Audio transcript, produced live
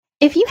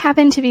If you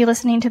happen to be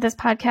listening to this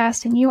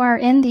podcast and you are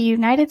in the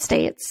United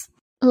States,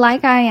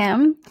 like I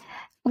am,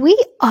 we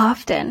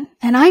often,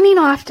 and I mean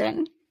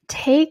often,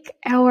 take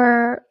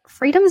our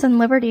freedoms and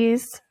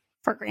liberties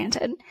for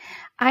granted.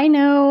 I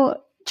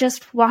know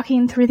just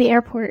walking through the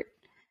airport,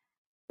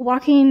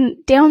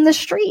 walking down the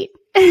street,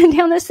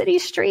 down the city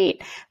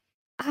street,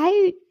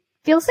 I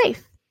feel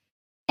safe.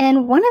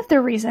 And one of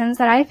the reasons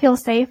that I feel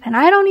safe, and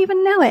I don't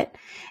even know it,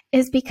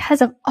 is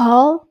because of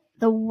all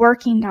the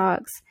working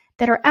dogs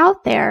that are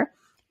out there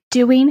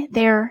doing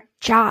their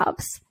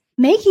jobs,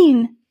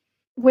 making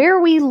where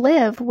we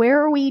live,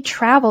 where we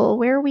travel,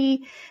 where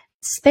we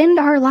spend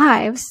our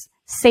lives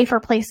safer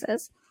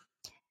places.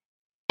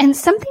 And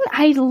something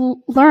I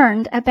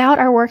learned about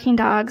our working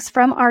dogs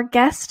from our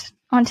guest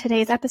on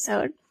today's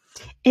episode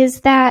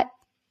is that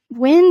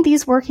when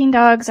these working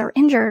dogs are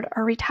injured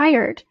or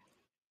retired,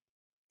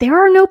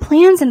 there are no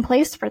plans in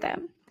place for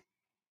them.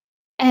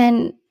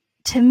 And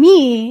to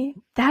me,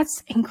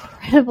 that's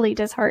incredibly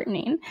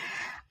disheartening.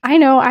 I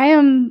know I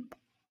am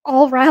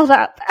all riled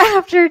up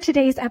after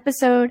today's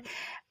episode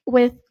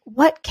with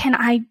what can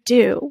I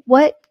do?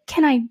 What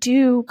can I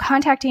do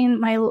contacting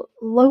my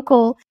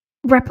local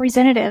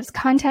representatives,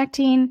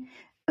 contacting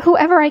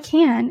whoever I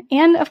can,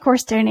 and of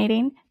course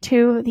donating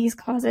to these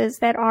causes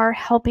that are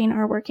helping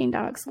our working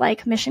dogs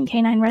like Mission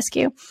Canine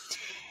Rescue.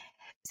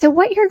 So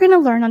what you're going to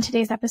learn on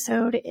today's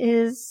episode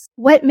is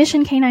what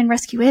Mission Canine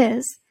Rescue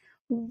is,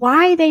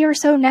 why they are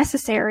so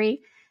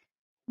necessary,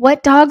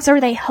 what dogs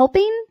are they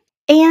helping,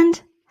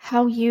 and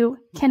how you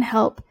can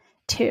help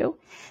too.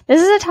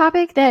 This is a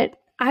topic that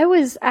I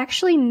was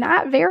actually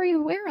not very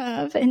aware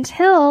of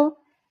until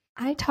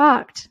I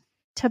talked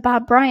to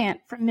Bob Bryant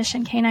from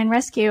Mission Canine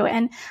Rescue,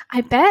 and I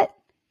bet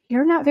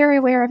you're not very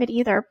aware of it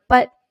either,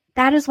 but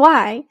that is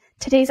why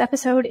today's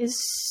episode is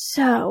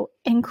so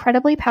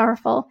incredibly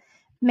powerful.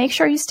 Make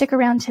sure you stick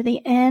around to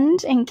the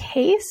end in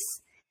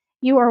case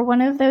you are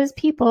one of those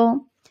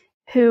people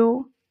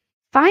who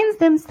finds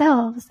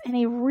themselves in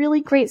a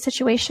really great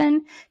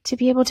situation to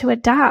be able to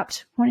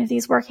adopt one of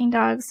these working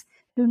dogs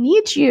who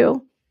needs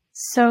you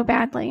so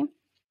badly.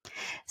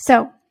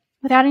 So,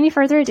 without any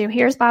further ado,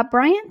 here's Bob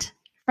Bryant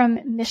from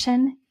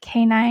Mission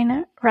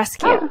Canine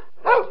Rescue.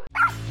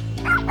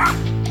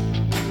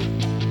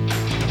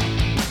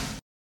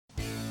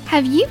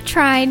 Have you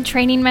tried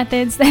training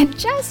methods that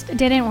just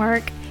didn't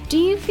work? Do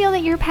you feel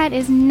that your pet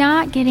is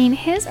not getting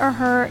his or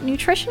her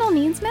nutritional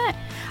needs met?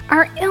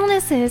 Are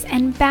illnesses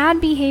and bad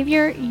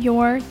behavior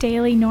your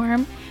daily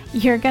norm?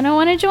 You're going to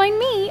want to join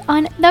me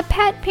on the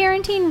Pet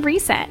Parenting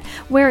Reset,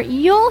 where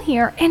you'll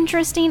hear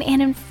interesting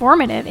and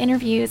informative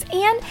interviews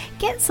and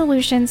get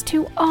solutions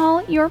to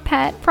all your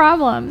pet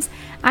problems.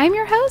 I'm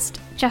your host,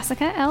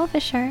 Jessica L.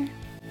 Fisher.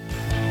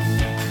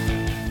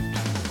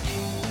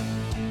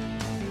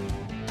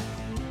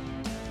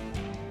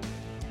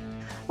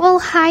 Well,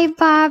 hi,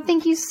 Bob.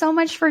 Thank you so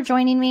much for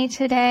joining me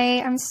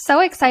today. I'm so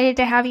excited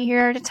to have you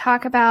here to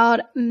talk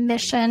about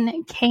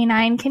Mission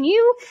Canine. Can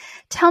you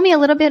tell me a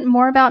little bit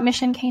more about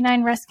Mission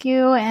Canine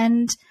Rescue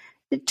and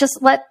just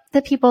let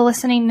the people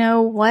listening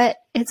know what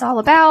it's all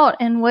about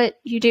and what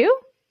you do?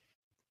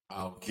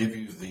 I'll give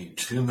you the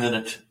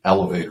 2-minute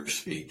elevator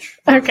speech.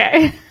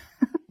 Okay.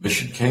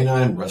 Mission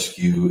Canine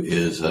Rescue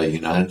is a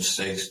United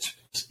States-based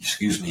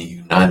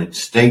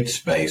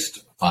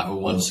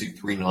 501c3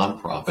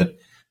 nonprofit.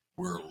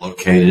 We're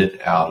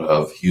located out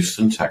of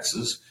Houston,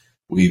 Texas.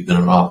 We've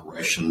been in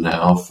operation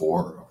now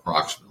for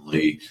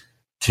approximately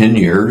 10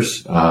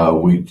 years.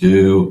 We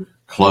do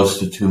close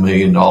to $2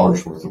 million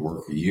worth of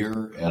work a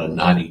year at a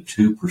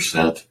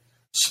 92%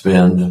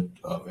 spend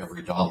of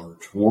every dollar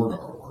toward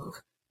our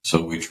work.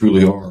 So we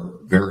truly are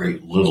very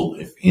little,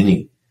 if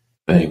anything,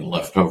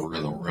 left over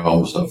in the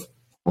realms of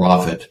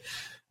profit.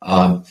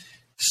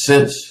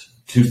 Since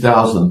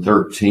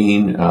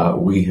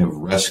 2013, we have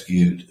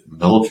rescued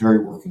military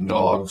working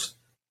dogs,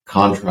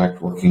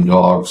 contract working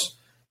dogs,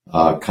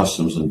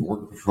 Customs and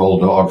Border Patrol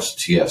dogs,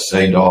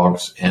 TSA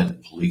dogs,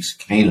 and police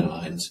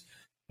canines,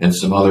 and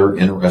some other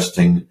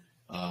interesting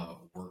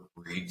work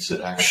breeds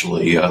that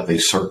actually they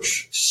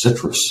search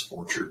citrus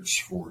orchards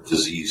for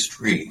diseased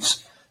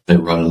trees. They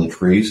run in the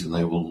trees and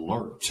they will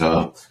alert,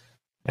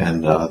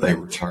 and they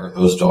retire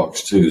those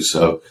dogs too.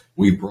 So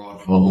we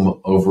brought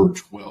home over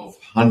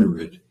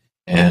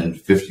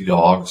 1,250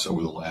 dogs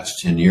over the last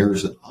 10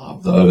 years, and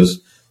of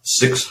those,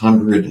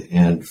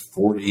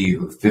 640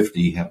 or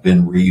 50 have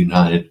been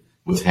reunited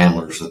with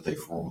handlers that they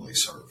formerly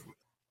served with.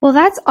 Well,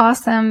 that's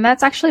awesome.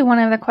 That's actually one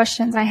of the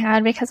questions I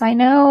had, because I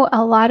know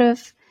a lot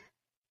of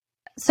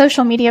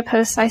social media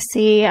posts I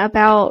see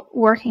about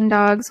working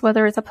dogs,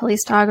 whether it's a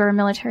police dog or a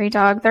military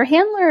dog, their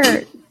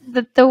handler,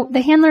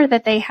 the handler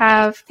that they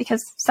have,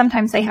 because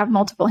sometimes they have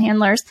multiple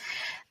handlers,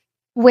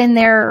 when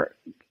they're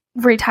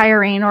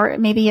retiring, or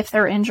maybe if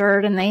they're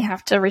injured and they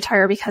have to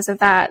retire because of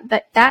that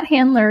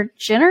handler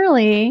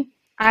generally,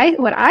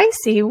 what I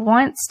see,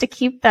 wants to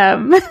keep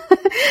them.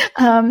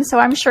 So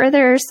I'm sure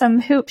there's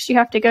some hoops you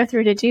have to go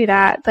through to do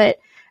that, but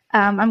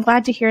I'm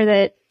glad to hear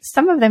that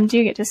some of them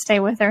do get to stay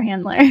with their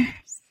handlers.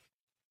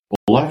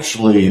 Well,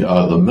 actually,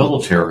 the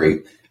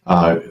military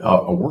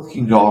A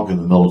working dog in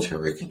the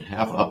military can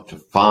have up to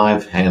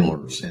 5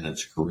 handlers in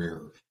its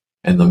career.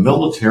 And the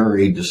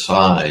military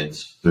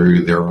decides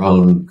through their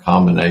own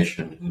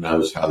combination, who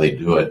knows how they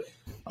do it,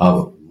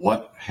 of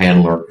what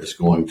handler is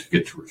going to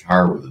get to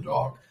retire with the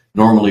dog.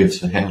 Normally, it's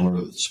the handler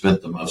that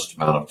spent the most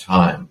amount of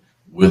time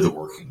with the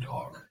working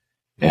dog.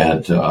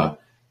 And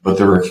but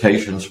there are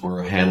occasions where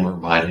a handler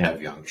might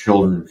have young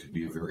children. It could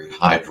be a very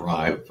high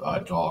drive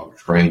dog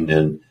trained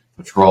in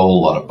patrol,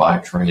 a lot of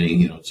bike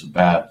training. It's a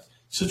bad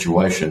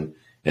situation.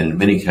 And in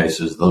many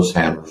cases, those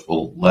handlers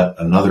will let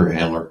another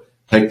handler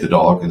take the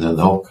dog, and then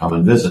they'll come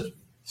and visit.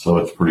 So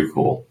it's pretty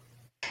cool.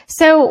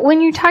 So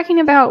when you're talking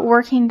about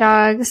working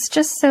dogs,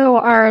 just so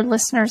our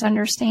listeners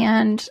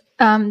understand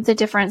the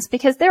difference,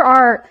 because there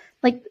are,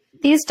 like,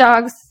 these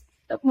dogs,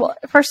 well,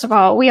 first of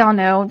all, we all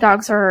know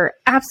dogs are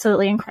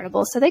absolutely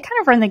incredible. So they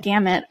kind of run the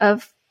gamut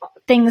of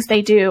things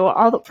they do,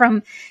 all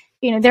from,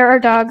 there are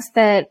dogs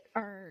that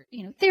are,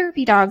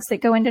 therapy dogs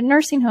that go into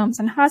nursing homes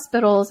and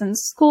hospitals and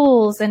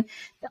schools, and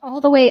all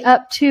the way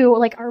up to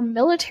like our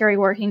military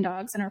working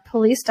dogs and our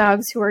police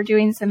dogs who are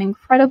doing some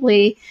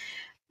incredibly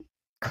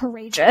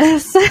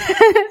courageous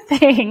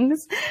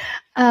things.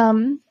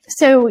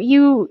 So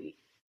you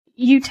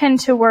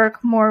tend to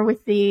work more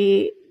with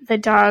the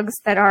dogs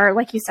that are,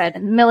 like you said,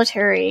 in the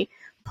military,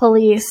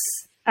 police,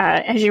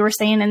 as you were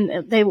saying,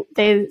 and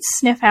they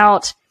sniff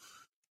out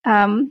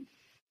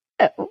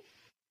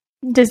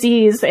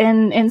disease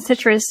in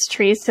citrus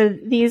trees. So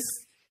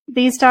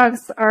these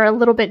dogs are a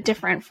little bit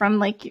different from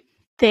like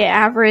the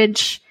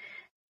average,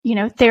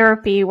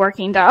 therapy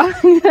working dog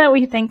that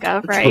we think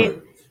of, right?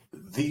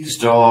 These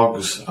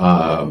dogs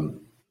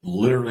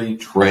literally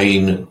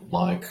train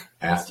like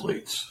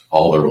athletes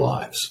all their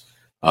lives.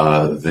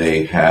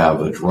 They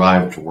have a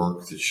drive to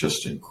work that's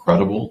just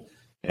incredible,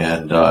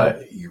 and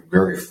you're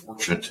very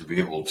fortunate to be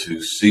able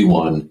to see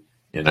one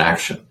in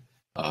action.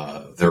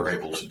 They're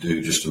able to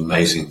do just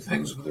amazing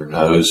things with their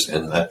nose,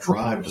 and that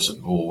drive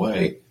doesn't go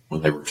away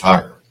when they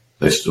retire.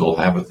 They still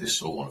have it. They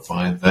still want to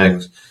find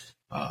things.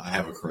 I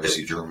have a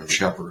crazy German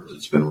Shepherd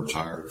that's been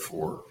retired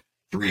for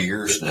 3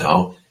 years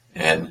now,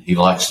 and he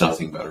likes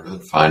nothing better than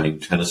finding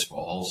tennis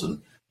balls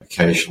and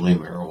occasionally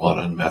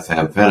marijuana and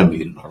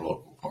methamphetamine in our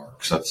local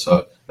parks.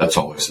 That's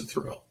always a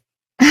thrill.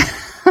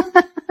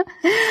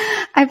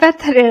 I bet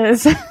that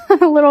is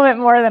a little bit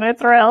more than a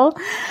thrill.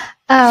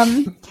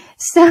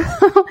 So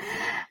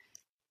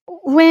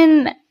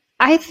when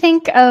I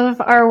think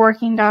of our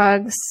working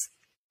dogs,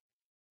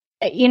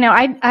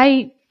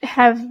 I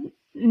have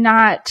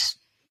not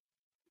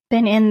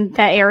been in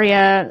that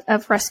area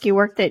of rescue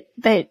work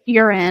that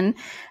you're in.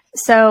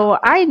 So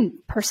I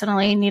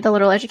personally need a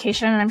little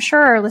education, and I'm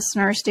sure our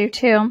listeners do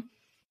too.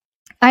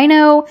 I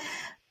know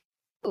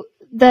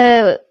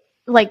the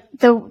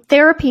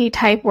therapy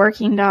type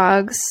working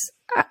dogs,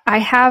 I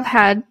have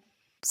had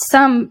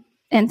some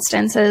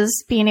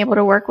instances being able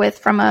to work with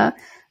from a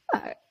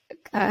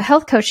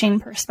health coaching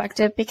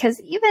perspective, because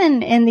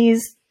even in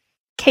these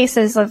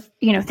cases of,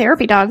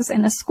 therapy dogs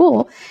in a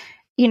school,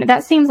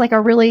 that seems like a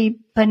really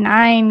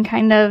benign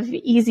kind of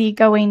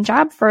easygoing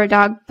job for a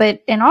dog.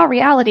 But in all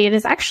reality, it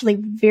is actually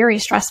very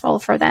stressful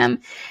for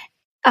them.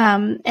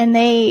 And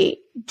they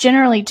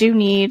generally do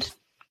need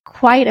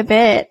quite a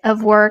bit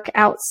of work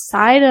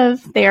outside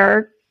of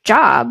their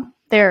job,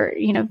 their,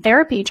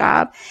 therapy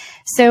job.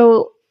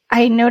 So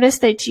I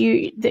noticed that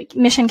the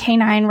Mission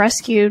Canine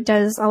Rescue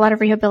does a lot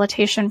of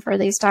rehabilitation for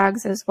these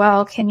dogs as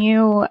well. Can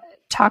you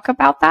talk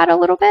about that a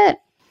little bit?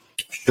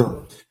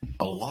 Sure.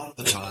 A lot of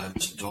the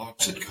times,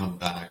 dogs that come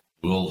back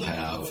will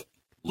have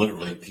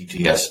literally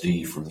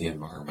PTSD from the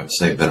environments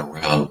they've been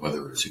around,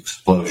 whether it's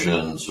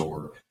explosions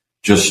or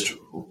just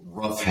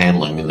rough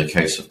handling. In the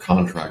case of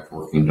contract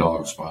working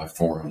dogs by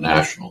foreign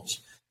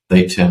nationals,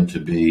 they tend to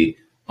be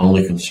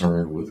only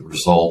concerned with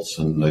results,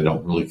 and they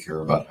don't really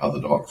care about how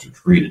the dogs are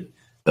treated.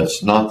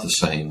 That's not the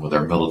same with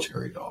our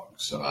military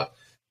dogs.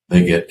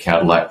 They get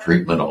Cadillac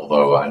treatment,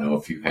 although I know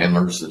a few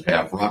handlers that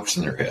have rocks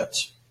in their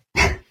heads.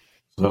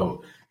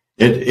 So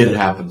it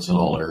happens in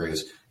all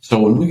areas. So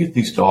when we get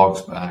these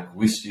dogs back,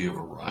 we see a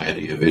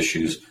variety of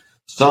issues.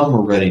 Some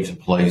are ready to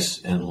place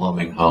in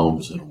loving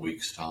homes in a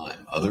week's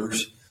time.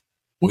 Others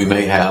we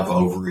may have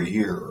over a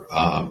year.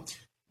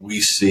 We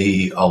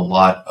see a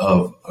lot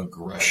of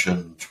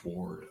aggression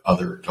toward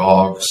other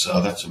dogs.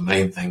 That's the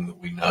main thing that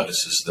we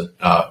notice, is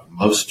that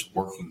most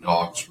working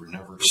dogs were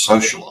never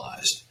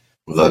socialized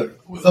with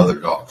other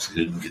dogs.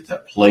 They didn't get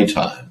that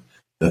playtime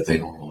that they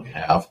normally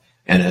have.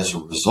 And as a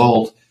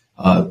result,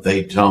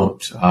 they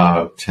don't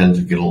tend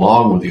to get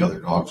along with the other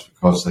dogs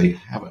because they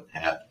haven't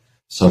had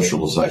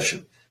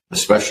socialization,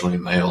 especially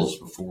males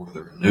before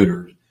they're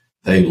neutered.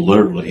 They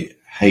literally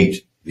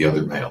hate the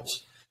other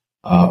males.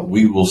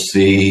 We will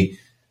see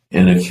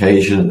on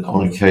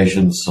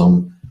occasion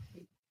some,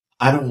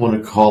 I don't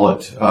want to call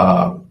it,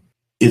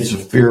 it's a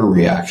fear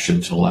reaction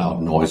to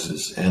loud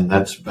noises, and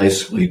that's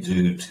basically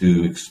due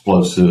to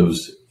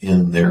explosives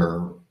in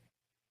their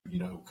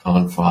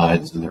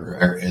confines in their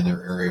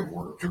area of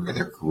work during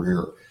their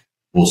career.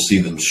 We'll see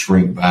them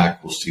shrink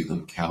back. We'll see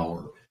them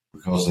cower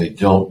because they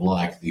don't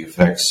like the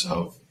effects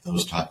of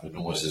those type of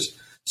noises.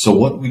 So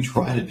what we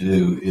try to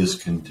do is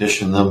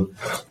condition them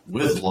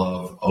with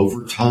love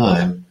over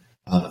time.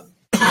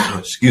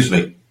 Excuse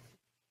me,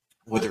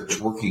 whether it's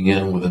working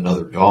in with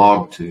another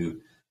dog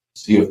to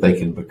see if they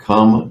can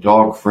become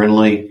dog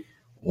friendly,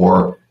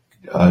 or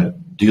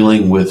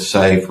dealing with,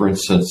 say, for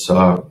instance,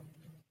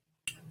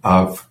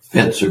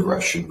 fence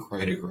aggression,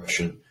 crate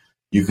aggression.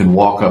 You can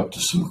walk up to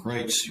some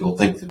crates, you'll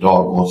think the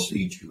dog wants to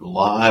eat you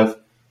alive,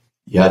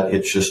 yet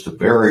it's just a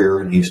barrier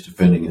and he's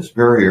defending his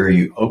barrier.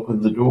 You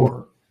open the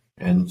door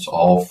and it's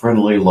all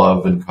friendly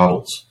love and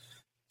cuddles.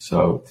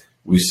 So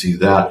we see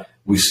that.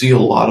 We see a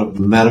lot of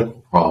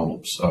medical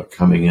problems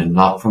coming in,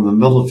 not from the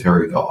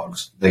military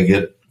dogs. They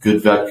get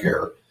good vet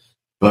care,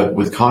 but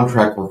with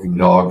contract working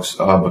dogs,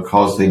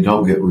 because they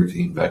don't get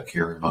routine vet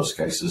care in most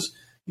cases,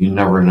 you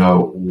never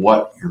know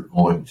what you're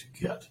going to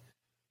get.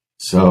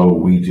 So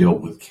we deal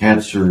with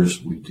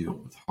cancers, we deal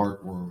with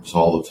heartworms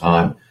all the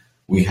time.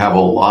 We have a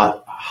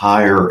lot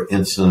higher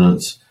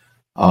incidence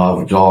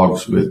of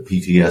dogs with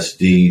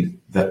PTSD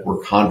that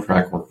were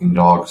contract working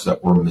dogs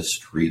that were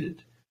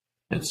mistreated.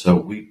 And so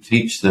we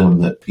teach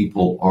them that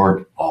people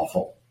aren't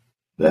awful,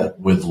 that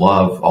with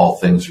love, all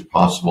things are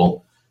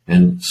possible.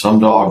 And some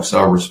dogs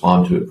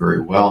respond to it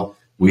very well.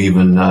 We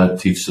even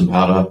teach them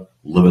how to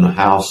live in a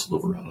house,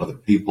 live around other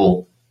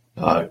people,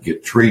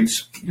 get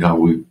treats.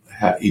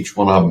 Each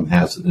one of them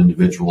has an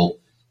individual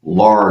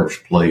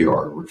large play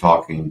yard. We're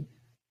talking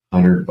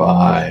 100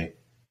 by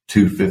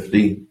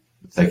 250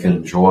 that they can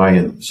enjoy.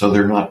 And so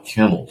they're not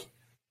kenneled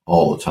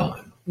all the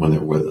time when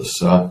they're with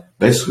us.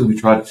 Basically, we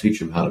try to teach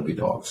them how to be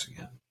dogs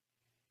again.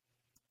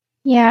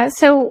 Yeah.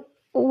 So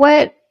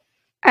what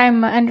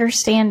I'm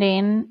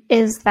understanding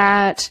is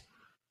that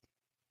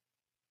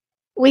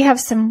we have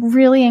some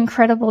really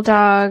incredible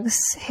dogs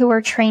who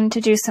are trained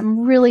to do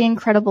some really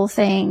incredible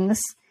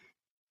things.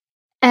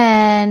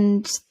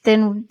 And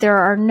then there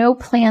are no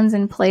plans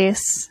in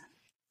place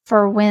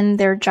for when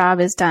their job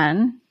is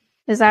done.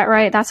 Is that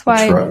right? That's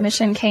why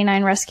Mission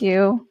Canine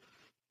Rescue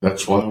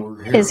That's why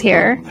we're here. Is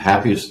here. The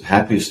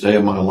happiest day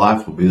of my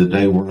life will be the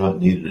day we're not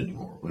needed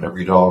anymore. When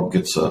every dog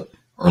gets a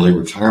early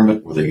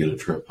retirement, where they get a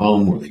trip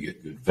home, where they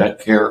get good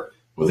vet care,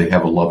 where they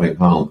have a loving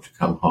home to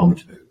come home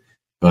to.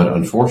 But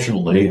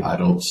unfortunately, I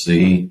don't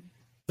see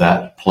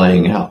that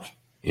playing out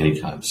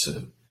anytime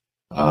soon.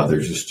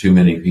 There's just too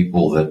many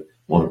people that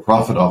want to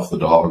profit off the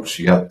dogs,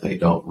 yet they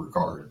don't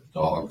regard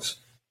dogs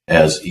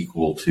as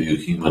equal to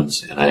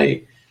humans in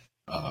a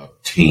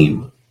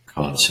team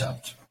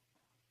concept.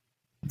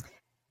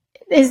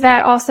 Is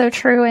that also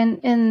true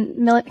in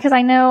military? Because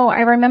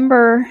I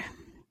remember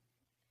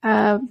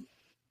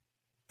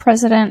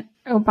President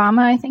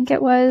Obama, I think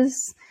it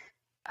was,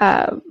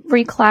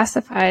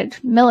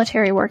 reclassified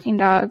military working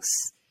dogs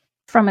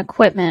from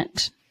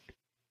equipment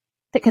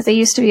because they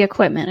used to be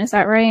equipment. Is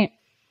that right?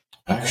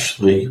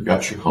 Actually, you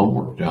got your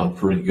homework down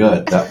pretty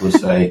good. That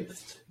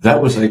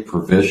was a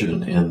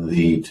provision in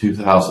the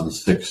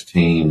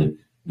 2016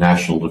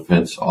 National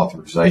Defense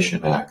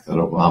Authorization Act that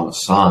Obama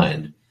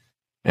signed.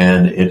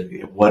 And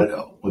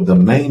the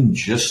main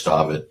gist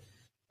of it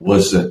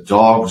was that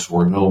dogs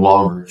were no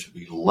longer to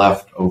be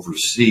left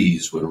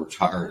overseas when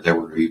retired. They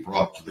were to be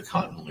brought to the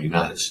continental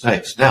United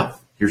States. Now,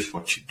 here's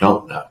what you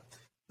don't know.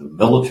 The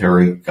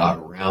military got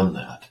around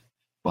that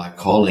by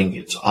calling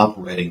its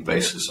operating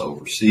bases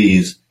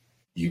overseas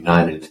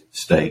United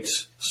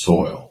States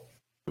soil,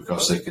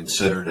 because they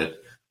considered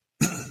it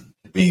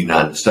to be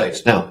United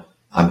States. Now,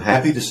 I'm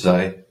happy to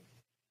say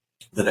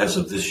that as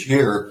of this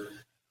year,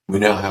 we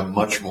now have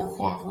much more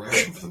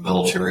cooperation for the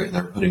military, and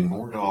they're putting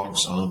more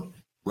dogs on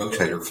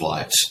rotator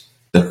flights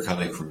that are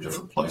coming from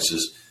different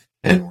places,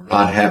 and we're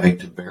not having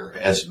to bear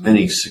as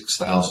many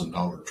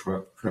 $6,000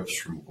 trips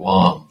from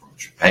Guam, from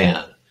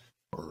Japan,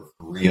 or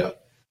Korea,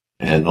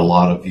 and a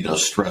lot of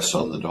stress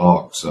on the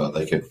dogs.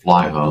 They can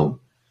fly home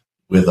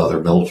with other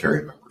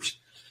military members,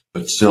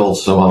 but still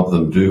some of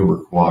them do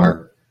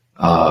require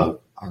our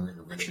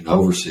intervention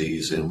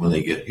overseas, and when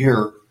they get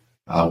here,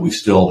 we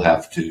still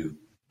have to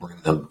bring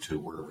them to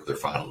wherever their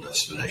final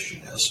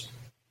destination is.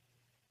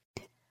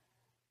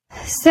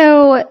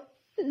 So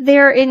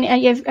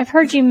I've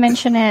heard you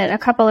mention it a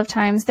couple of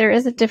times. There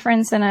is a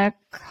difference in a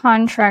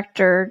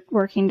contractor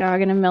working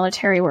dog and a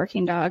military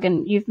working dog,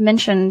 and you've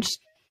mentioned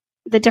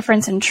the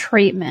difference in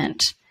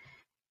treatment.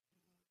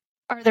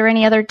 Are there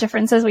any other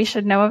differences we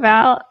should know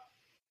about?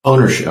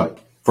 Ownership.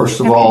 First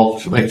of all,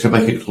 to make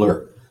it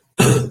clear,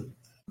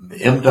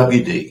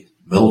 MWD,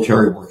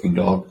 military working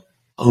dog,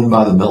 owned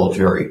by the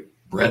military,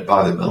 bred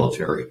by the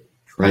military,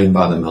 trained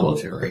by the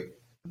military,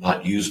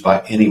 not used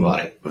by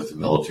anybody but the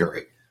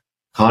military.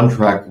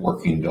 Contract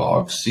working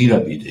dog,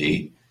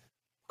 CWD,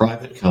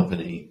 private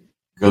company,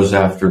 goes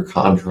after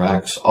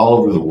contracts all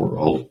over the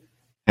world,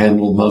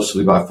 handled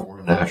mostly by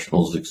foreign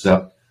nationals,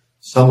 except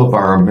some of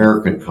our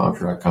American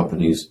contract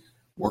companies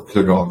work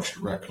their dogs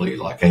directly,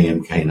 like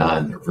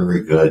AMK9. They're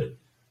very good.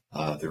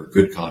 They're a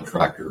good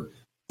contractor.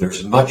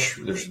 There's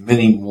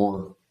many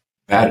more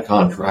bad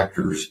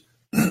contractors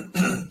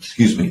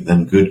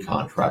than good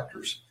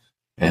contractors.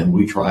 And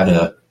we try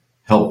to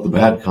help the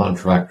bad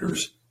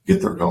contractors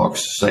get their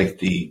dogs to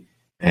safety.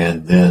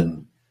 And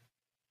then,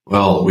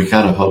 well, we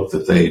kind of hope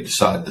that they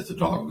decide that the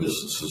dog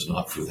business is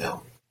not for them.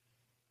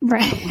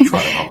 Right. We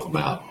try to help them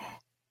out.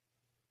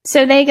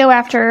 So they go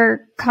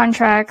after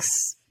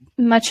contracts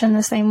much in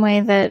the same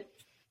way that,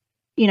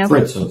 For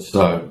instance,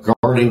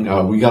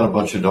 guarding, we got a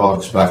bunch of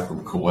dogs back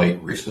from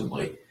Kuwait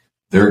recently.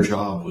 Their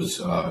job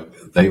was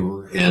they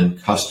were in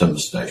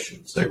customs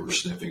stations. They were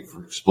sniffing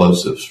for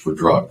explosives, for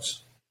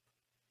drugs.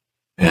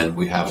 And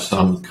we have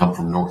some that come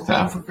from North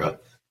Africa.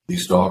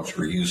 These dogs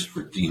were used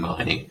for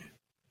demining.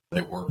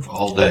 They worked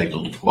all day,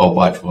 little 12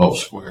 by 12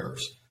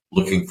 squares,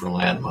 looking for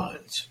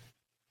landmines.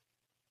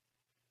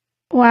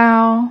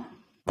 Wow,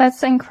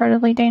 that's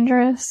incredibly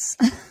dangerous.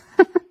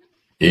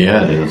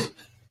 Yeah, it is.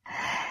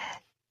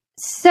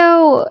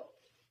 So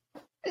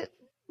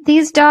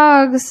these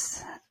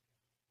dogs,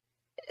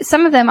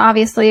 some of them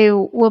obviously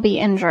will be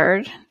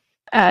injured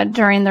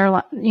during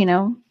their,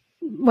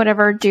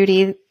 whatever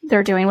duty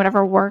they're doing,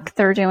 whatever work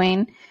they're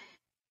doing.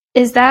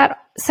 Is that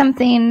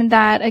something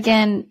that,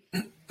 again,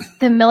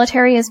 the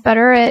military is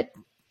better at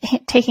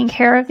taking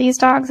care of these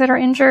dogs that are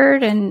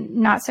injured and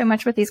not so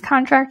much with these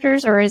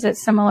contractors, or is it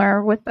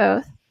similar with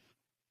both?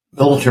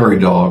 Military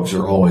dogs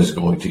are always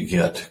going to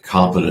get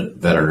competent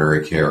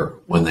veterinary care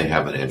when they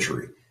have an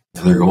injury,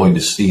 and they're going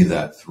to see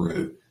that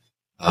through.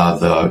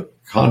 The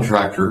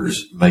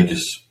contractors may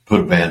just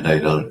put a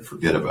Band-Aid on it and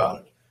forget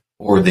about it,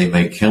 or they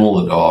may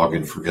kennel the dog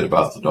and forget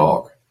about the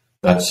dog.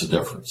 That's the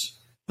difference.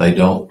 They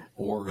don't,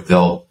 or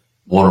they'll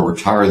want to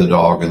retire the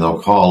dog and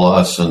they'll call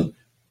us and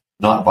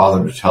not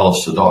bother to tell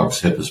us the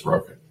dog's hip is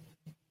broken.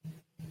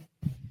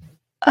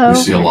 Okay. We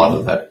see a lot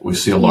of that. We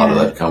see a lot of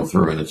that come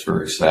through, and it's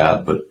very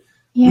sad, but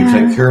we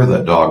take care of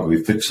that dog.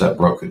 We fix that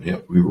broken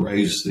hip. We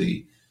raise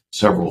the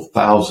several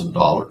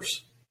 $1,000s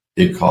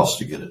it costs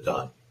to get it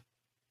done.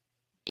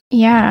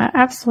 Yeah,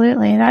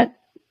 absolutely. That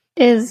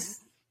is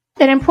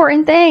an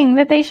important thing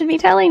that they should be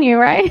telling you,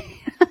 right?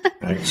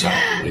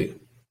 Exactly.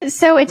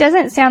 So it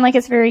doesn't sound like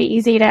it's very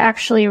easy to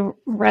actually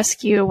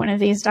rescue one of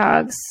these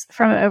dogs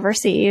from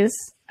overseas.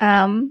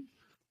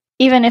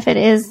 Even if it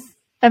is,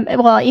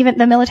 even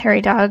the military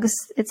dogs,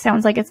 it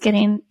sounds like it's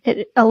getting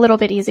a little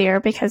bit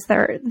easier because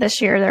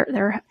this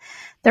year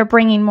they're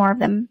bringing more of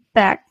them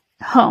back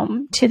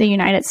home to the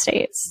United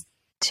States,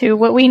 to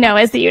what we know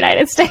as the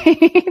United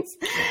States.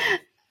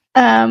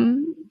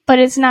 But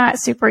it's not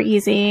super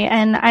easy.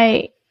 And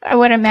I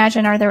would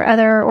imagine, are there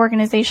other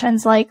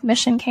organizations like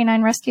Mission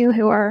Canine Rescue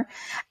who are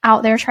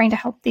out there trying to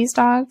help these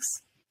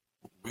dogs?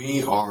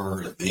 We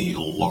are the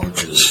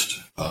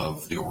largest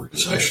of the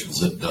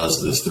organizations that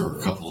does this. There are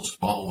a couple of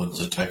small ones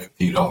that take a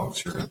few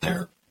dogs here and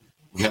there.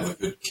 We have a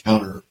good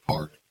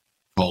counterpart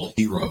called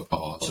Hero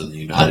Paws in the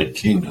United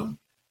Kingdom.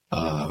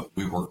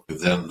 We work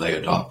with them. They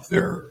adopt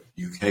their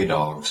UK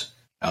dogs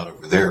out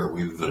over there.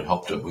 We've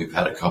helped them. We've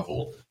had a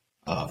couple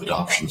of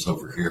adoptions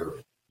over here.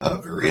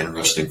 Very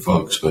interesting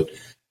folks. But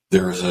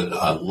there is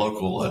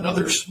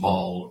another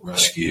small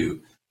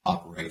rescue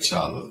operates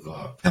out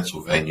of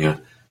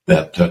Pennsylvania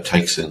that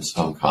takes in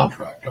some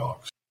contract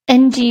dogs.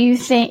 And do you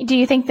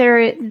think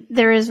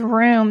there is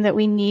room that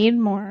we need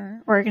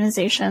more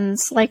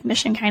organizations like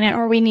Mission Canine,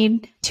 or we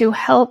need to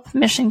help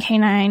Mission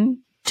Canine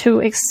to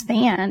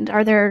expand?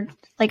 Are there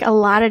like a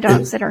lot of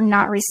dogs that are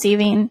not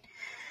receiving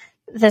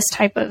this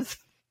type of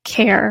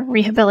care,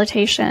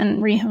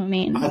 rehabilitation,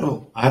 rehoming?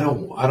 I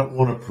don't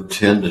want to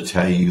pretend to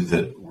tell you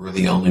that we're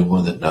the only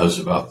one that knows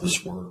about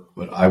this work,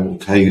 but I will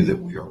tell you that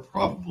we are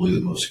probably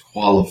the most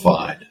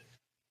qualified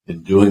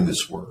in doing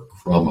this work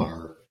from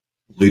our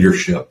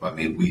leadership. I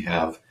mean, we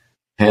have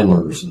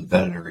handlers and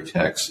veterinary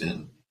techs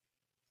in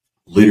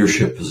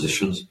leadership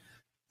positions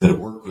that have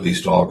worked with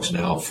these dogs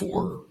now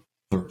for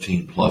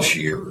 13 plus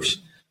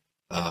years.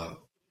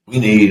 We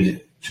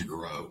need to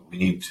grow. We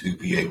need to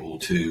be able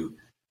to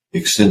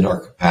extend our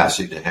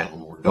capacity to handle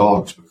more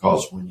dogs,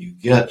 because when you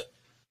get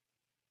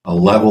a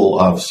level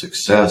of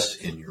success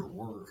in your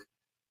work,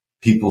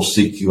 people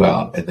seek you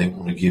out and they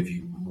want to give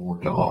you more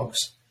dogs.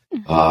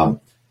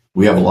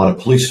 We have a lot of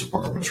police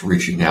departments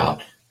reaching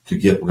out to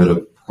get rid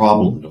of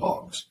problem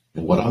dogs.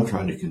 And what I'm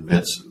trying to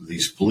convince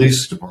these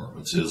police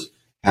departments is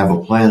have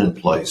a plan in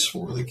place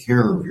for the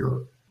care of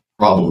your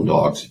problem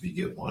dogs if you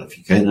get one. If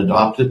you can't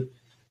adopt it,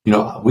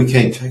 we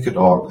can't take a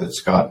dog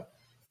that's got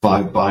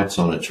 5 bites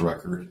on its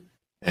record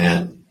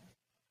and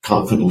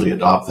confidently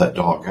adopt that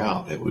dog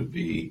out. It would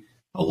be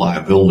a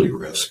liability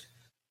risk.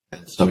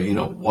 And so,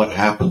 what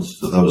happens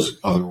to those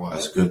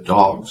otherwise good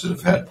dogs that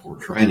have had poor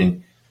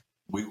training?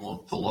 We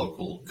want the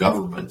local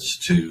governments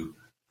to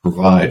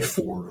provide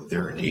for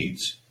their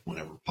needs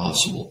whenever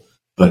possible.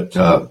 But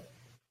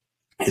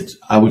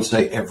I would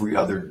say every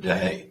other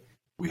day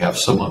we have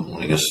someone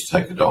wanting us to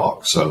take a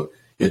dog. So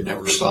it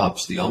never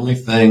stops. The only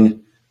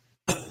thing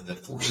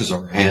that forces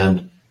our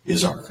hand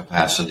is our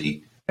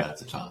capacity at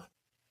the time.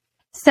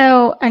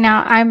 So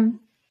now I'm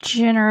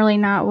generally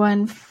not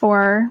one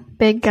for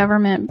big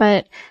government,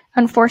 but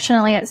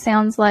unfortunately it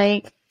sounds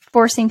like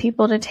forcing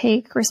people to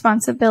take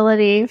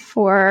responsibility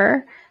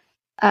for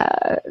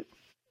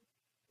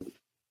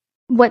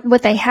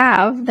what they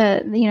have.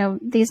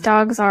 These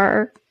dogs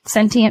are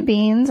sentient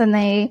beings, and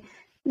they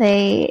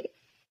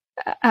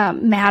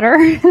matter.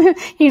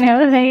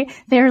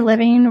 They're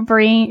living,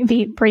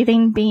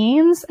 breathing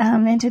beings,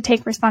 and to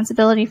take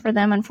responsibility for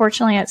them.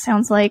 Unfortunately, it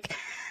sounds like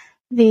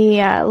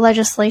the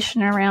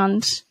legislation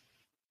around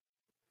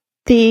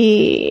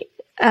the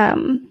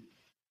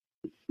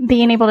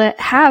being able to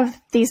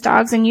have these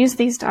dogs and use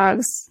these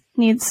dogs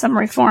needs some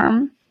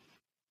reform.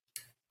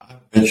 I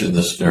mentioned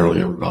this to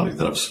nearly everybody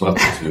that I've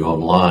spoken to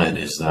online,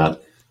 is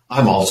that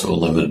I'm also a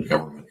limited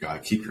government guy.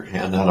 Keep your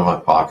hand out of my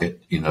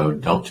pocket.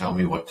 Don't tell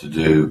me what to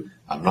do.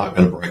 I'm not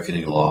going to break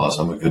any laws.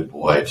 I'm a good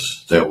boy.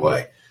 Just stay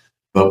away.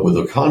 But with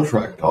the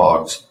contract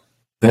dogs,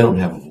 they don't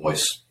have a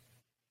voice.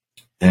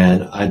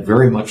 And I'd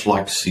very much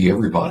like to see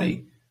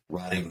everybody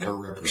writing their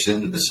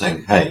representative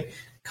saying, hey,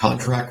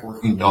 contract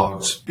working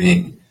dogs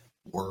being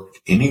worked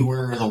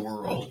anywhere in the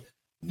world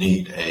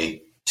need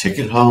a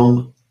ticket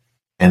home,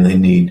 and they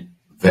need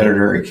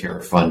veterinary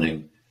care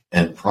funding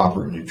and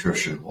proper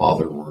nutrition while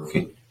they're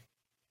working.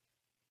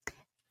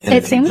 And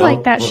it seems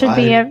like that should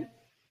be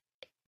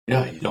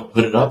you don't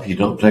put it up, you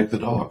don't take the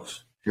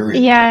dogs.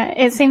 Period. Yeah,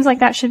 it seems like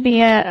that should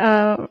be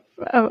a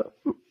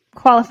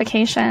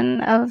qualification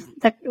of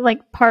the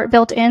part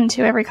built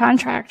into every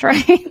contract,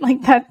 right?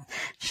 That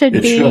should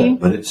be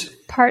but it's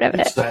part of it.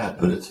 It's that,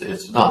 but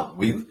it's not.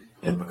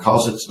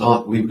 Because it's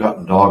not, we've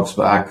gotten dogs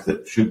back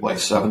that should weigh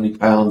 70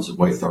 pounds and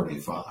weigh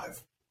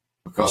 35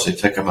 because they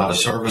take them out of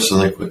service and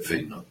they quit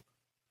feeding them.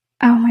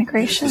 Oh my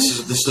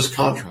gracious! This is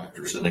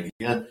contractors, and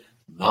again,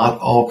 not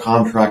all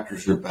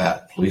contractors are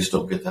bad. Please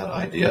don't get that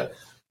idea.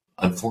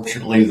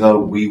 Unfortunately, though,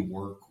 we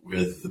work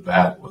with the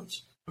bad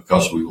ones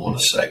because we want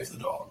to save the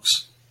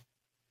dogs.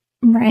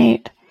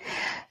 Right.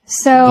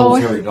 So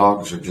military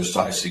dogs are just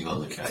icing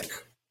on the cake.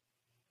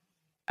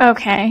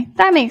 Okay,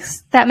 that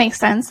makes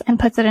sense and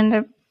puts it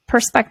into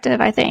perspective,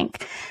 I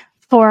think,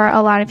 for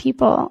a lot of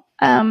people.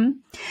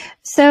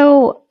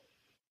 So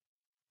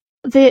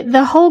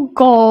the whole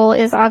goal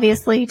is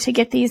obviously to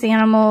get these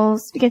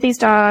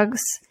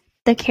dogs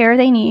the care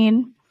they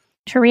need,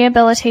 to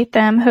rehabilitate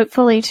them,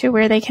 hopefully to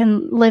where they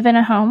can live in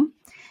a home,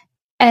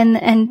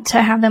 and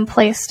to have them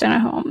placed in a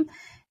home.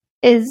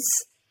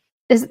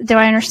 Do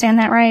I understand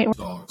that right?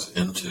 Dogs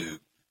into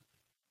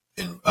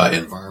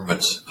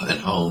environments and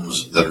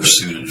homes that are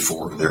suited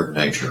for their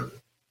nature.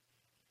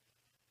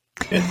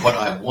 And what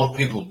I want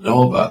people to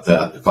know about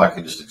that, if I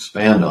can just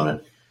expand on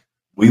it,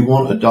 we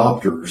want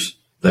adopters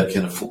that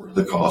can afford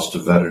the cost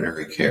of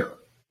veterinary care.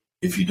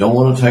 If you don't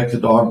want to take the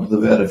dog to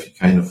the vet, if you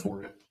can't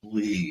afford it,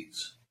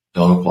 please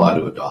don't apply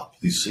to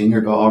adopt. These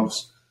senior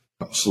dogs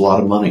cost a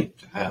lot of money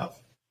to have,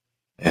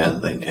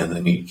 and they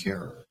need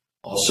care.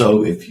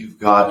 Also, if you've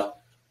got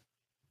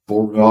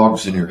 4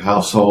 dogs in your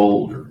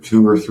household or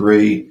 2 or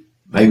 3,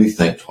 maybe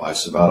think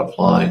twice about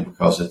applying,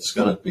 because it's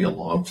going to be a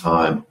long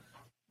time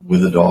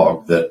with a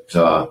dog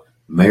that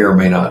may or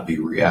may not be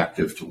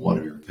reactive to one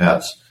of your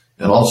pets.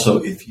 And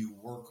also, if you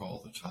work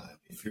all the time,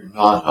 if you're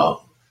not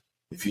home,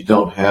 if you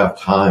don't have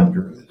time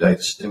during the day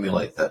to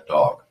stimulate that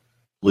dog,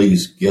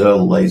 please get a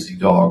lazy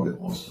dog that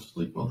wants to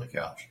sleep on the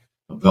couch.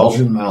 A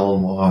Belgian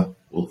Malinois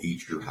will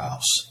eat your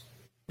house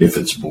if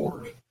it's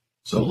bored.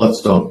 So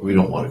we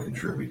don't want to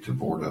contribute to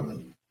boredom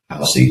and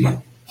house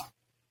eating.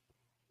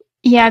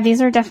 Yeah,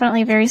 these are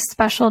definitely very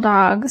special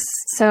dogs,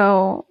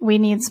 so we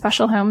need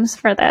special homes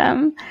for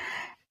them.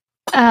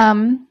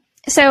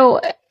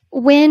 So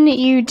when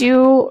you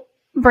do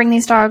bring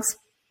these dogs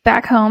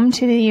back home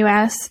to the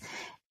U.S.,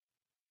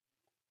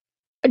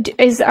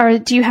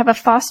 do you have a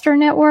foster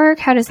network?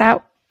 How does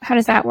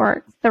that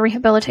work? The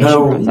rehabilitation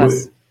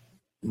process?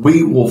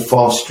 We will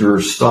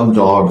foster some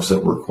dogs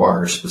that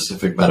require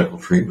specific medical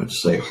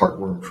treatments, say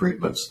heartworm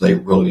treatments. They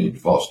really need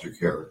foster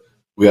care.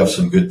 We have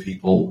some good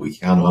people we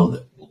count on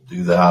that will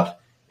do that,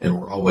 and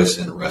we're always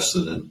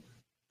interested in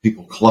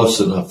people close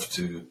enough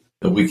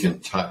that we can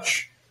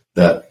touch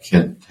that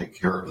can take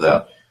care of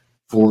that.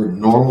 For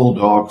normal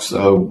dogs,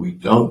 though, we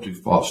don't do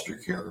foster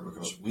care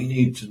because we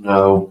need to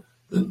know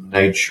the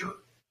nature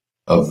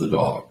of the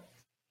dog,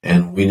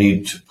 and we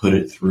need to put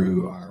it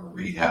through our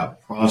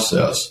rehab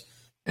process,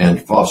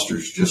 and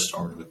fosters just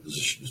aren't in a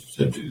position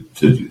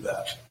to do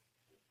that.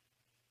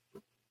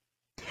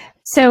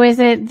 So is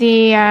it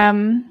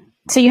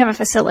so you have a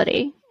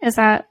facility? Is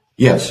that?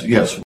 Yes.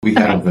 We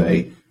have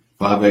a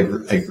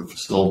 5-acre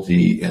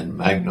facility in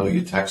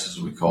Magnolia, Texas.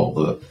 We call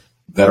the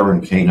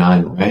Veteran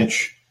Canine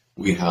Ranch.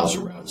 We house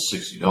around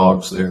 60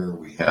 dogs there.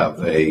 We have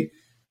a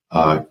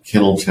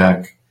kennel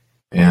tech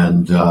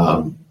and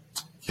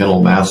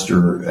kennel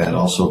master, and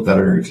also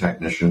veterinary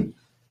technician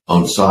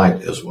on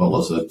site, as well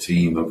as a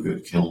team of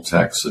good kennel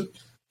techs that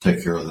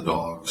take care of the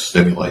dogs,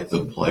 stimulate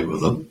them, play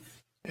with them,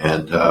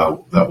 and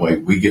that way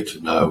we get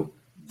to know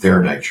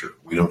their nature.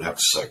 We don't have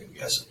to second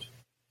guess it.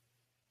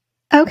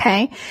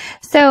 Okay.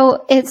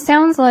 So it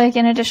sounds like,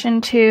 in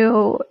addition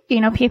to,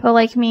 people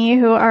like me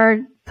who are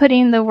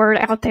putting the word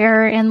out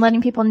there and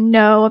letting people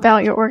know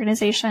about your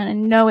organization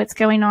and know what's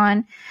going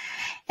on,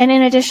 and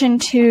in addition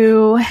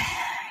to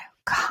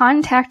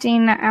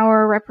contacting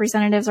our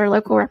representatives, our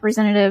local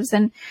representatives,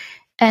 and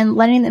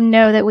letting them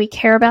know that we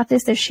care about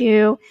this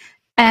issue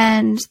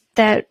and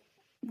that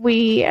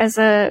we as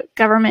a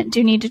government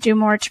do need to do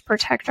more to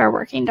protect our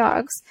working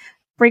dogs,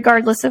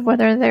 regardless of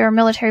whether they're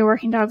military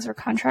working dogs or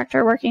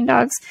contractor working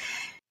dogs.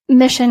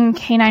 Mission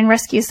Canine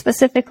Rescue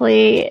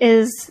specifically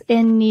is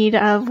in need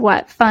of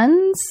what?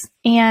 Funds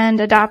and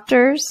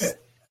adopters?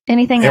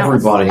 Anything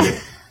Everybody,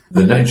 else?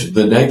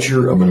 the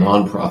nature of a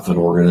nonprofit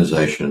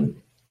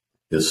organization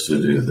is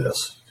to do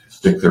this,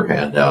 stick their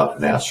hand out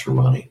and ask for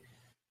money.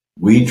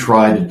 We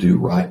try to do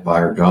right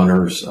by our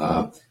donors.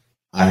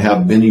 I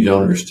have many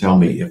donors tell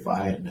me if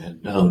I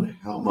had known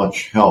how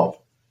much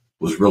help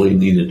was really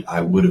needed,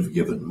 I would have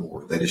given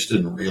more. They just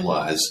didn't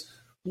realize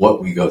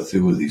what we go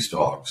through with these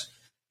dogs.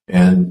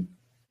 And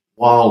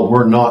while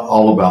we're not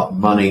all about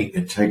money,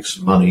 it takes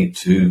money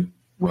to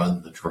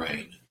run the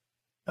train.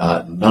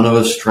 None of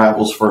us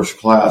travels first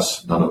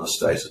class. None of us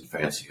stays in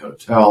fancy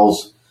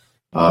hotels.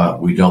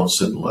 We don't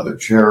sit in leather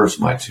chairs.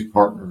 My two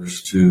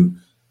partners, two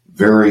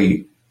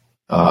very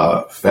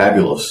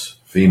fabulous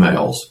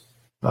females,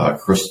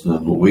 Kristen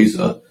and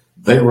Louisa,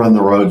 they run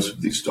the roads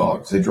with these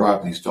dogs. They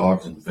drive these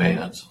dogs in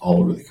vans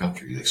all over the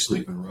country. They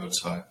sleep in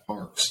roadside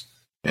parks,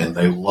 and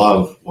they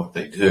love what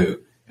they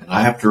do. And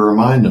I have to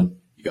remind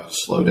them, you got to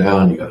slow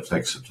down. You got to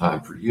take some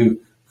time for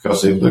you,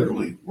 because they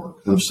literally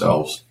work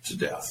themselves to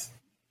death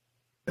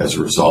as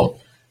a result.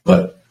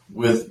 But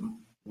with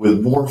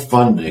more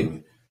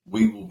funding,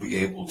 we will be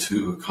able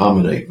to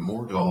accommodate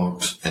more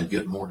dogs and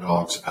get more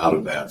dogs out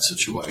of bad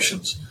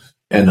situations.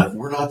 And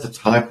we're not the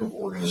type of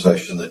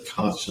organization that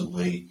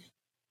constantly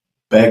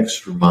begs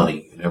for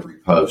money in every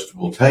post.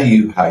 We'll tell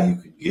you how you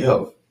can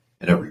give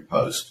in every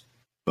post,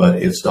 but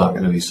it's not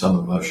going to be some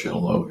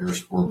emotional, oh,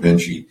 here's poor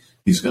Benji,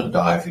 he's going to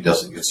die if he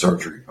doesn't get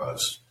surgery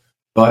post.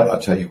 But I'll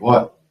tell you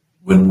what,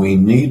 when we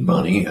need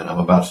money, and I'm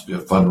about to do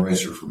a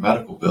fundraiser for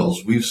medical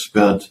bills, we've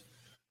spent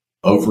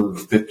over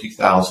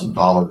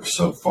 $50,000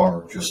 so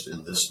far just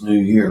in this new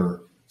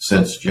year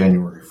since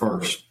January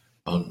 1st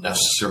on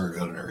necessary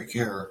veterinary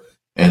care,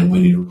 and we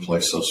need to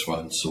replace those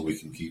funds so we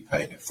can keep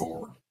paying it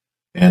forward.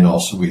 And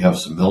also we have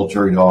some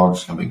military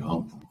dogs coming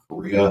home from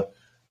Korea.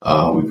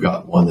 We've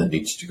got one that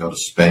needs to go to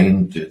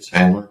Spain to its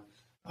handler.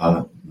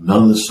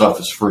 None of this stuff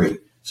is free.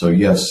 So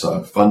yes,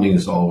 funding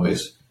is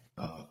always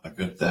a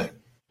good thing.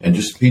 And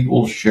just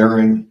people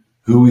sharing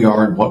who we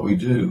are and what we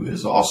do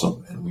is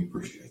awesome, and we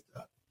appreciate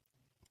that.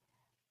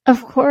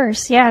 Of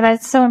course. Yeah,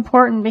 that's so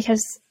important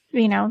because,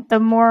 you know, the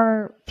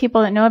more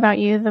people that know about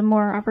you, the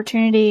more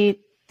opportunity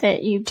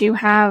that you do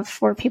have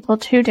for people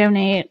to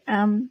donate,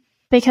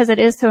 because it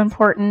is so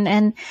important.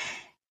 And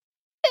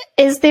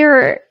is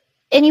there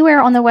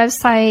anywhere on the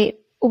website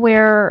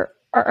where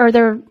are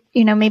there,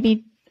 you know,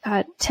 maybe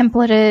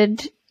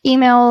templated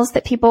emails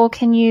that people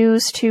can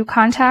use to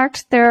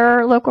contact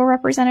their local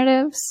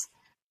representatives?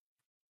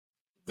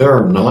 There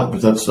are not,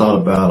 but that's not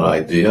a bad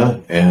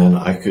idea, and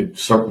I could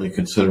certainly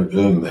consider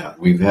doing that.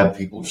 We've had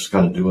people just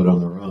kind of do it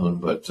on their own,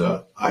 but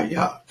tell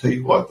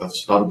you what,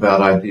 that's not a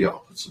bad idea. I'll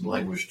put some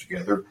language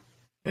together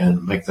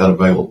and make that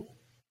available.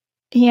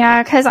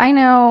 Yeah, because I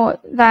know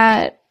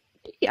that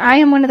I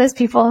am one of those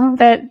people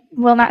that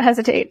will not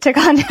hesitate to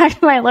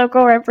contact my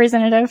local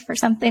representative for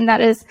something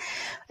that is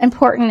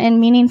important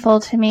and meaningful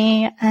to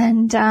me,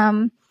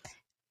 and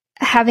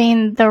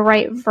having the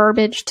right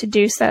verbiage to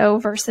do so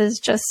versus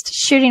just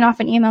shooting off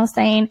an email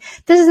saying,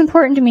 this is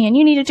important to me and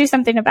you need to do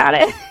something about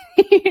it,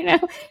 you know,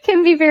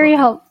 can be very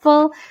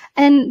helpful.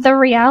 And the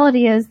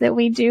reality is that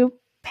we do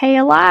pay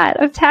a lot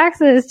of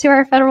taxes to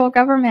our federal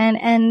government,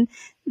 and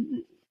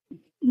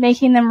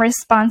making them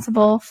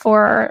responsible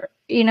for,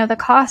 you know, the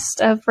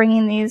cost of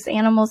bringing these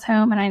animals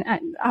home. And I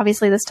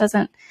obviously this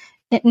doesn't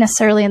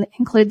necessarily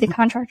include the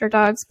contractor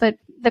dogs, but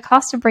the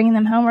cost of bringing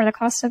them home or the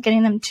cost of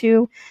getting them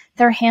to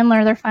their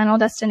handler, their final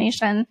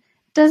destination,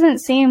 doesn't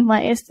seem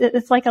like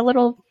it's like a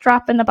little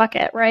drop in the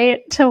bucket,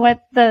 right, to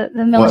what the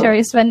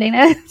military spending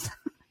is.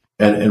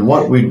 And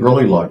what we'd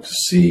really like to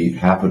see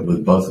happen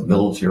with both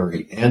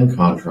military and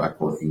contract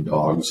working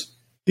dogs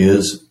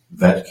is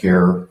vet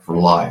care for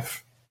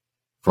life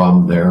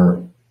from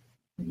their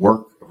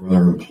work, from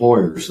their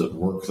employers that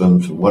work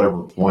them to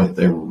whatever point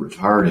they were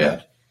retired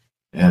at.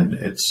 And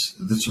it's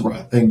the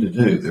right thing to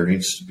do. There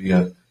needs to be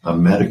a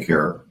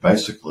Medicare,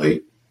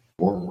 basically,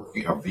 for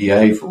working, a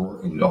VA for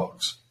working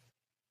dogs.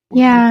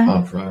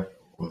 Yeah.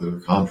 Whether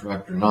they're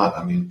contract or not.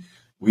 I mean,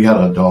 we had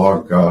a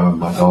dog,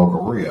 my dog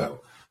Oreo,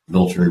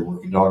 military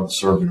working dog that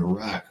served in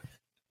Iraq,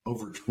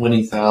 over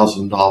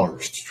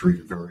 $20,000 to treat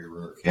a very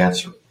rare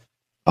cancer.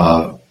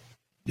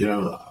 You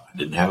know, I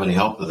didn't have any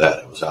help with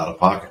that. It was out of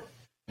pocket.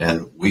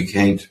 And we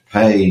can't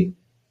pay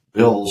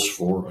bills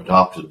for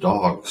adopted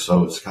dogs,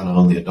 so it's kind of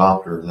on the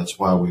adopter. And that's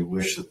why we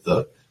wish that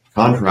the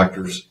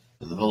contractors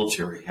in the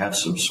military had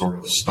some sort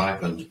of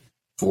stipend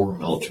for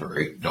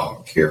military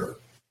dog care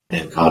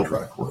and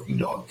contract working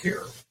dog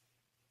care.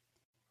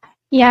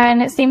 Yeah,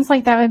 and it seems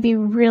like that would be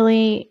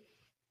really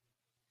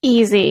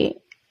easy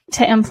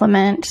to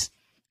implement,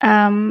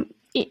 even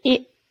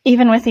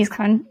with these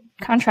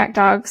contract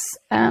dogs.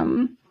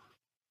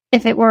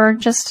 if it were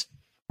just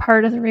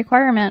part of the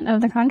requirement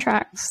of the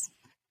contracts.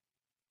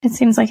 It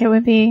seems like it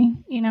would be,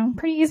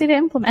 pretty easy to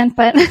implement,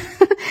 but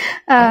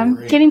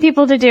getting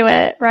people to do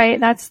it, right?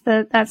 That's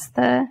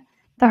the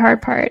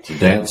hard part.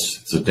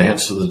 It's a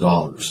dance of the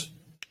dollars.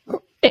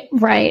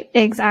 Right,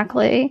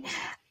 exactly.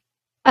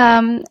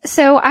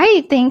 So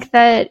I think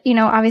that,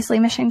 obviously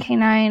Mission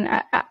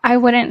K9, I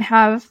wouldn't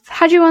have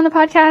had you on the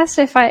podcast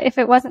if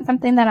it wasn't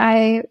something that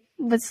I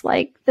was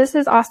like, this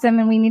is awesome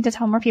and we need to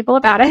tell more people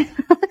about it.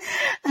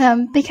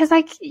 Because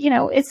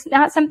it's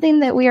not something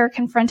that we are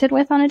confronted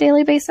with on a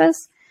daily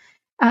basis.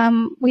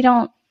 We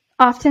don't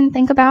often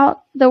think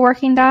about the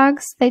working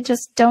dogs. They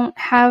just don't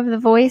have the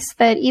voice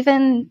that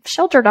even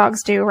shelter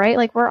dogs do, right?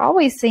 Like, we're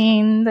always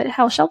seeing that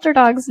how shelter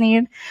dogs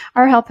need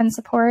our help and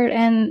support,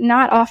 and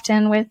not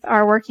often with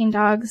our working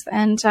dogs.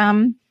 And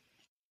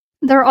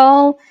they're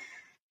all,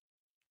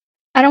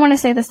 I don't want to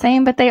say the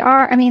same, but they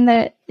are. I mean,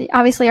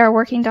 obviously our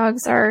working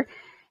dogs are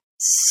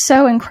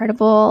so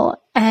incredible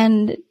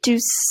and do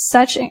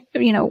such,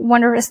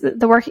 wondrous,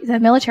 the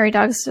military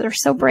dogs are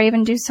so brave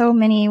and do so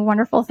many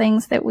wonderful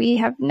things that we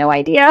have no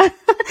idea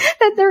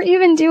that they're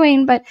even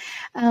doing. But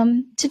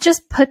to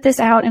just put this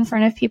out in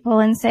front of people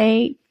and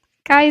say,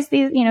 guys,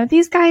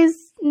 these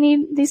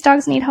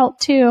dogs need help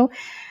too,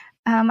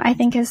 I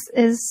think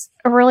is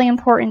a really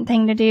important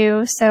thing to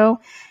do. So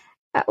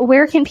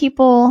where can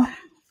people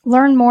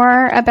learn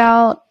more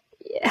about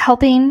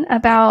helping,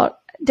 about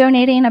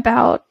donating,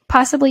 about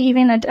possibly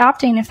even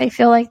adopting if they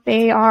feel like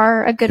they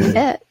are a good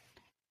fit?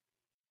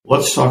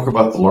 Let's talk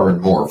about the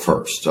Learn More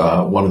first.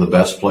 One of the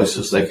best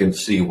places they can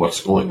see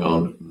what's going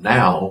on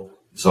now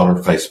is on our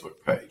Facebook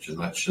page, and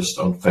that's just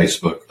on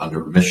Facebook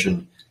under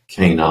Mission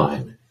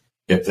K9.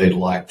 If they'd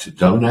like to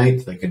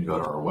donate, they can go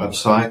to our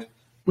website,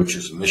 which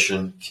is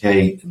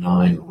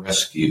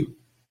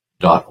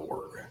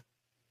missionk9rescue.org.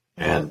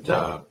 And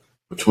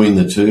between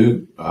the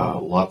two,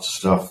 lots of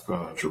stuff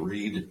to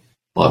read,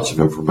 lots of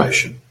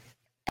information.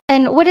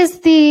 And what is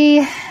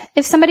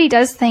if somebody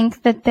does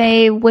think that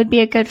they would be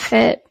a good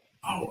fit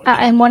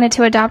and wanted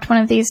to adopt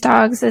one of these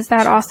dogs, is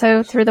that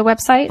also through the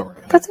website?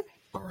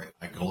 Sorry,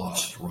 I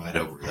glossed right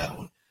over that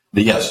one.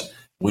 But yes,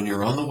 when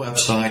you're on the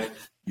website,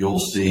 you'll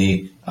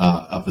see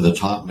up at the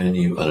top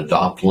menu an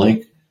adopt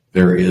link.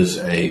 There is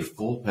a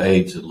full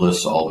page that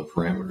lists all the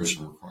parameters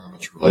and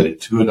requirements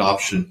related to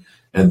adoption,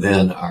 and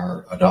then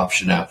our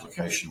adoption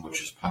application,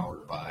 which is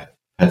powered by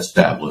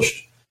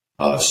PetStablished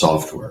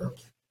software.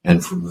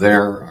 And from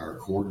there, our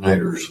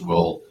coordinators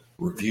will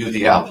review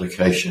the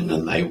application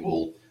and they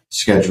will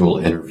schedule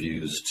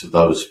interviews to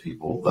those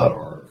people that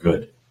are a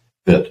good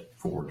fit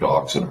for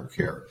dogs in our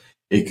care.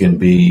 It can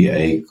be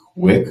a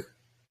quick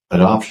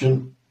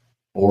adoption,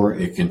 or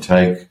it can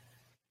take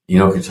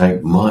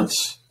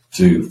months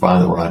to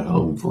find the right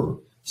home for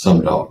some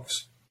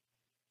dogs.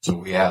 So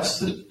we ask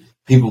that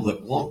people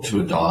that want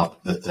to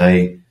adopt, that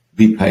they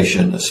be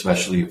patient,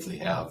 especially if they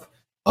have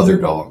other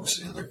dogs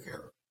in their care.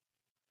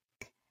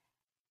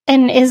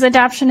 And is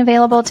adoption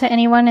available to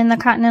anyone in the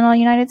continental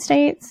United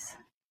States?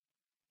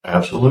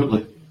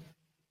 Absolutely.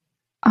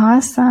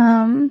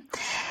 Awesome.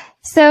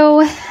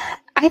 So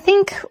I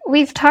think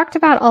we've talked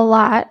about a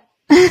lot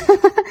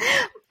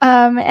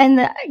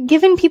and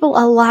given people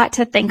a lot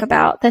to think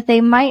about that they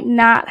might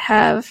not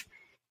have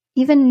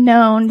even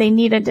known they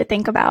needed to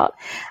think about.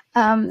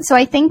 So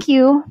I thank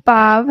you,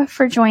 Bob,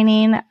 for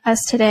joining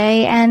us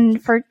today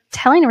and for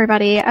telling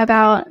everybody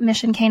about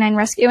Mission K9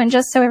 Rescue. And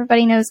just so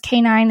everybody knows,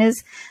 K9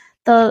 is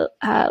the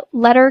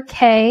letter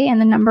K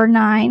and the number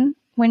 9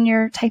 when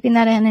you're typing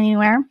that in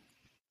anywhere.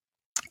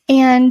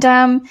 And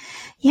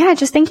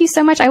just thank you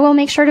so much. I will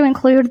make sure to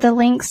include the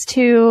links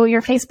to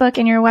your Facebook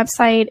and your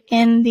website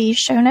in the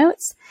show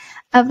notes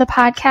of the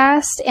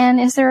podcast. And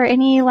is there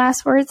any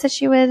last words that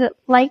you would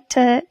like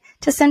to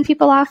send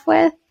people off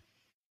with?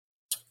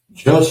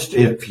 Just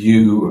if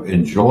you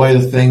enjoy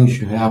the things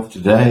you have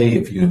today,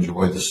 if you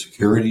enjoy the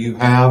security you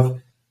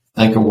have,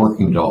 thank a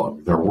working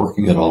dog. They're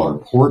working at all our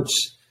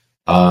ports,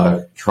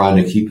 trying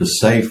to keep us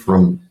safe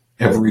from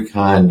every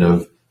kind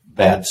of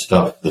bad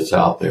stuff that's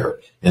out there.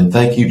 And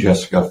thank you,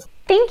 Jessica.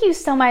 Thank you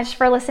so much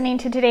for listening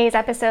to today's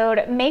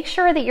episode. Make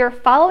sure that you're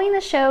following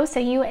the show so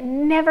you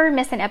never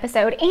miss an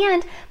episode.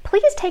 And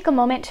please take a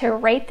moment to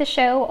rate the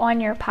show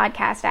on your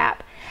podcast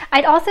app.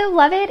 I'd also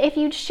love it if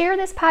you'd share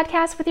this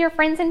podcast with your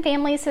friends and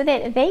family so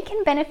that they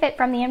can benefit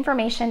from the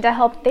information to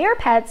help their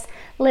pets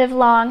live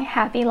long,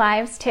 happy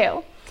lives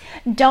too.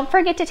 Don't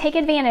forget to take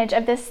advantage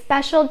of this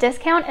special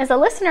discount as a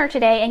listener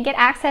today and get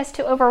access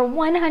to over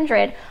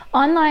 100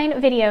 online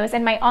videos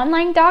and my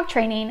online dog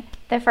training,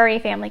 The Furry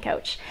Family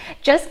Coach.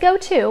 Just go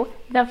to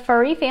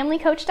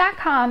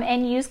thefurryfamilycoach.com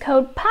and use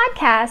code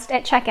PODCAST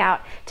at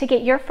checkout to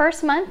get your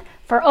first month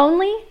for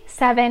only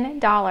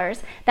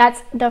 $7.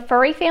 That's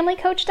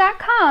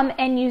thefurryfamilycoach.com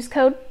and use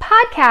code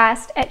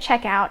PODCAST at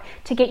checkout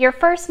to get your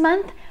first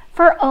month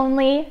for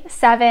only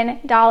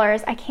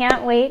 $7. I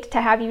can't wait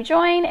to have you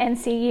join and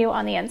see you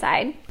on the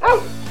inside.